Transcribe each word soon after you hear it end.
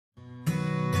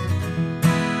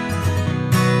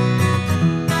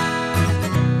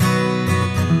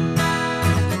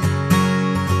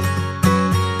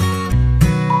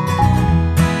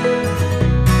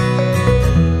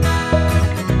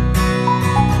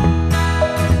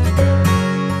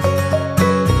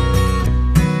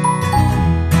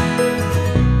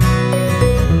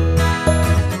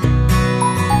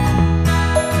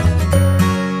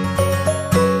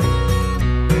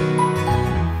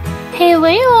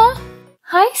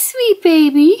Hi, sweet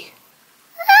baby.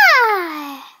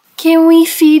 Hi. Can we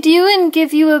feed you and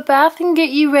give you a bath and get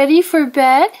you ready for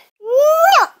bed?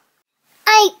 No.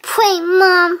 I play,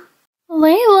 Mom.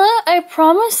 Layla, I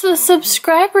promised the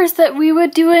subscribers that we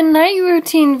would do a night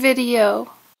routine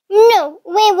video. No,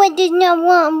 Layla does not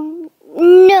want.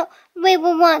 No,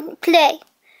 Layla wants play.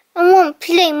 I want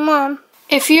play, Mom.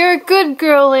 If you're a good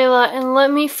girl, Layla, and let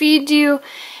me feed you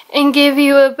and give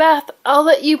you a bath, I'll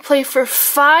let you play for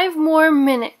 5 more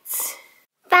minutes.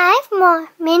 5 more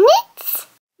minutes?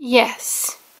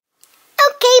 Yes.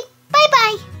 Okay,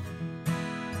 bye-bye.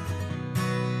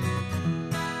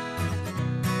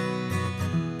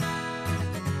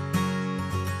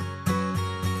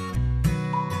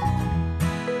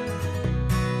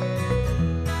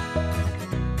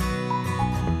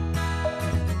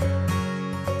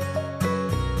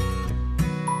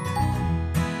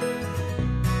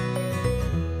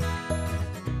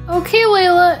 Okay,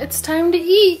 Layla, it's time to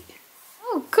eat.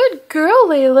 Oh, good girl,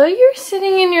 Layla. You're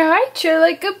sitting in your high chair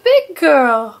like a big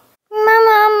girl. Mama,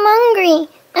 I'm hungry.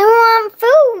 I want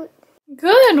food.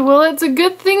 Good. Well, it's a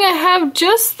good thing I have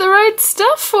just the right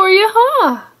stuff for you,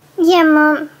 huh? Yeah,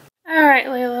 Mom. All right,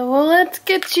 Layla. Well, let's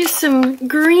get you some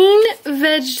green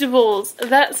vegetables.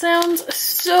 That sounds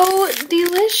so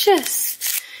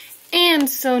delicious and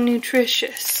so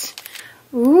nutritious.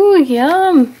 Ooh,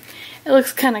 yum. It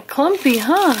looks kind of clumpy,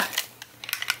 huh?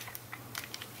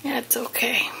 Yeah, it's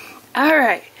okay. All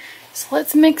right, so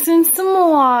let's mix in some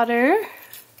water.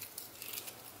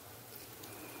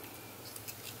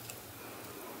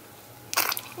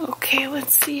 Okay,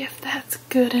 let's see if that's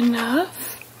good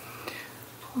enough.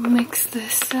 We'll mix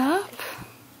this up.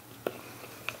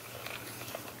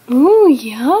 Ooh,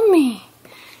 yummy.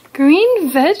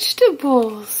 Green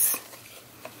vegetables.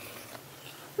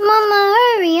 Mama,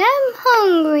 hurry. I'm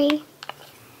hungry.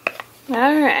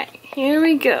 All right, here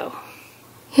we go.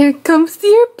 Here comes the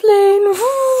airplane. Woo!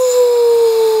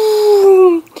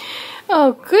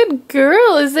 Oh, good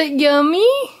girl. Is it yummy?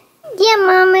 Yeah,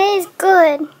 Mama, it's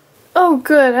good. Oh,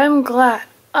 good. I'm glad.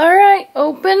 All right,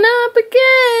 open up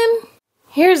again.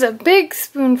 Here's a big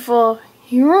spoonful.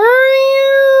 Yummy.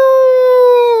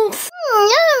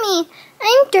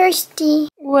 I'm thirsty.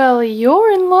 Well, you're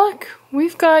in luck.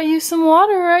 We've got you some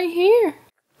water right here.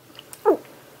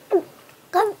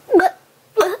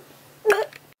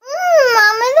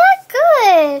 Mama, that's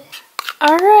good.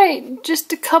 All right,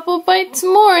 just a couple bites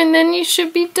more and then you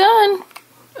should be done.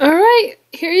 All right,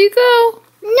 here you go.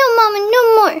 No, Mama,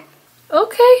 no more.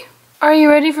 Okay. Are you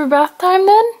ready for bath time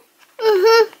then?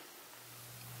 Mm-hmm.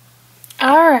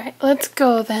 All right, let's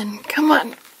go then. Come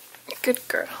on. Good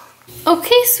girl.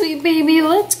 Okay, sweet baby,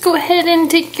 let's go ahead and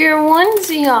take your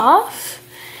onesie off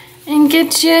and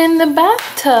get you in the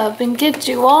bathtub and get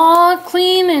you all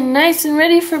clean and nice and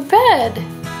ready for bed.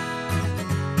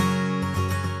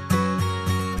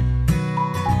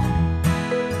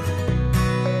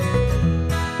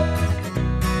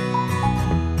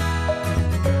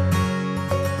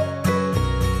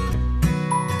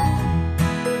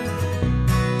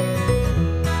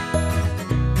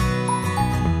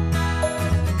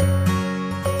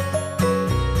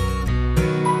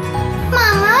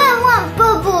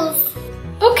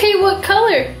 Okay, what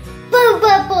color? Blue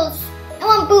bubbles. I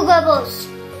want blue bubbles.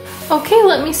 Okay,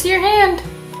 let me see your hand.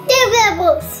 Blue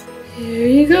bubbles. Here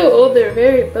you go. Oh, they're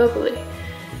very bubbly.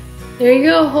 There you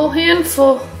go, whole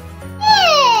handful.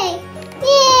 Yay!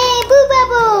 Yay, blue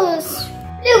bubbles.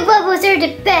 Blue bubbles are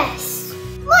the best.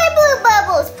 More blue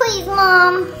bubbles, please,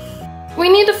 Mom. We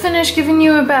need to finish giving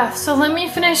you a bath, so let me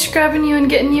finish scrubbing you and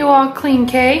getting you all clean,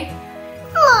 okay?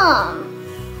 Mom.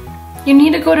 You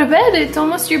need to go to bed. It's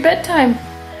almost your bedtime.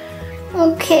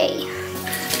 Okay.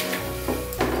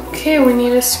 Okay, we need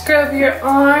to scrub your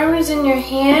arms and your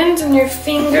hands and your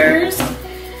fingers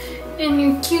and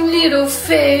your cute little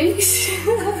face.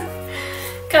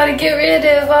 Gotta get rid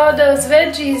of all those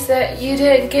veggies that you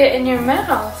didn't get in your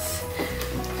mouth.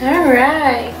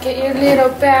 Alright, get your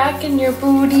little back and your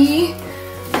booty.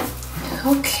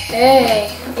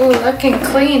 Okay. Ooh, looking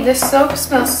clean. This soap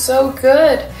smells so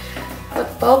good. The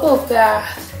bubble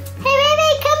bath. Hey,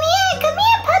 baby, come here. Come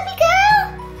here, puppy girl.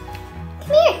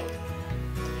 Come here.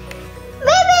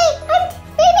 Baby, come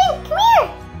here.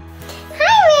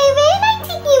 Hi, Raven. I'm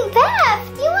taking a bath.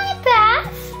 Do you want a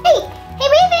bath? Hey,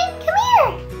 Raven, come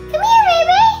here. Come here,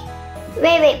 Raven.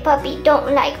 Raven, puppy, don't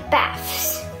like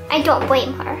baths. I don't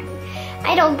blame her.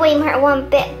 I don't blame her one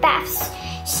bit. Baths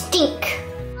stink.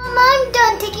 Mama, I'm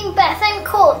done taking baths. I'm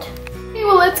cold. Okay,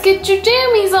 well, let's get your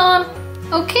jammies on.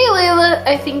 Okay, Layla,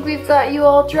 I think we've got you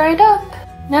all dried up.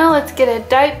 Now let's get a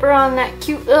diaper on that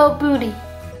cute little booty.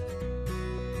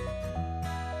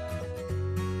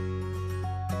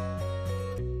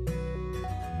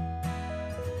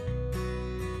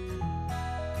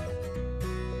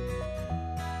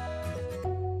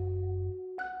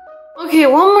 Okay,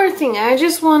 one more thing. I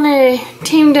just want to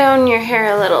tame down your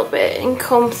hair a little bit and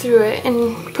comb through it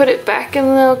and put it back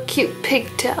in little cute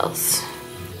pigtails.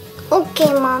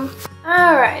 Okay, Mom.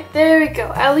 Alright, there we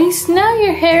go. At least now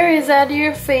your hair is out of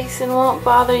your face and won't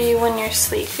bother you when you're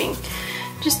sleeping.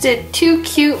 Just did 2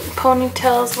 cute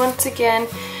ponytails once again.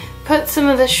 Put some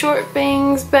of the short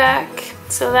bangs back,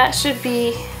 so that should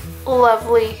be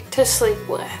lovely to sleep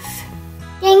with.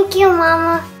 Thank you,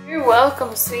 Mama. You're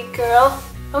welcome, sweet girl.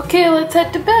 Okay, let's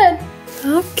head to bed.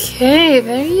 Okay,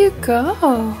 there you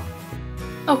go.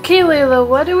 Okay, Layla,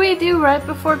 what do we do right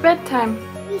before bedtime?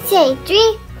 We say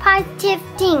 3 positive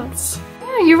things.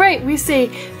 Yeah, you're right. We say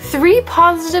 3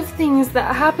 positive things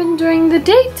that happened during the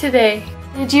day today.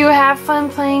 Did you have fun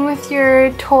playing with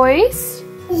your toys?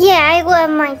 Yeah, I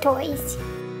love my toys.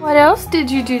 What else did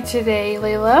you do today,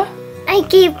 Layla? I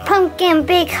gave Pumpkin a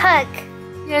big hug.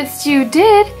 Yes, you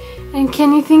did. And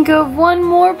can you think of one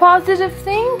more positive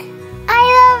thing? I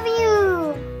love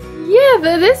you. Yeah,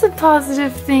 that is a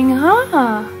positive thing,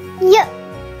 huh? Yep.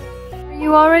 Are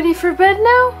you all ready for bed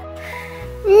now?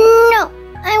 No,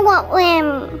 I want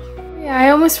Lammy. Yeah, I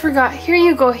almost forgot. Here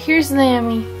you go. Here's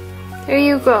Lammy. There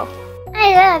you go.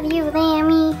 I love you,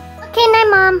 Lammy. Okay, night,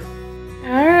 Mom.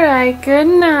 Alright, good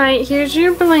night. Here's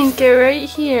your blanket right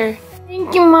here.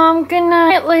 Thank you, Mom. Good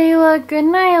night, Layla. Good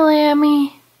night,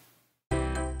 Lammy.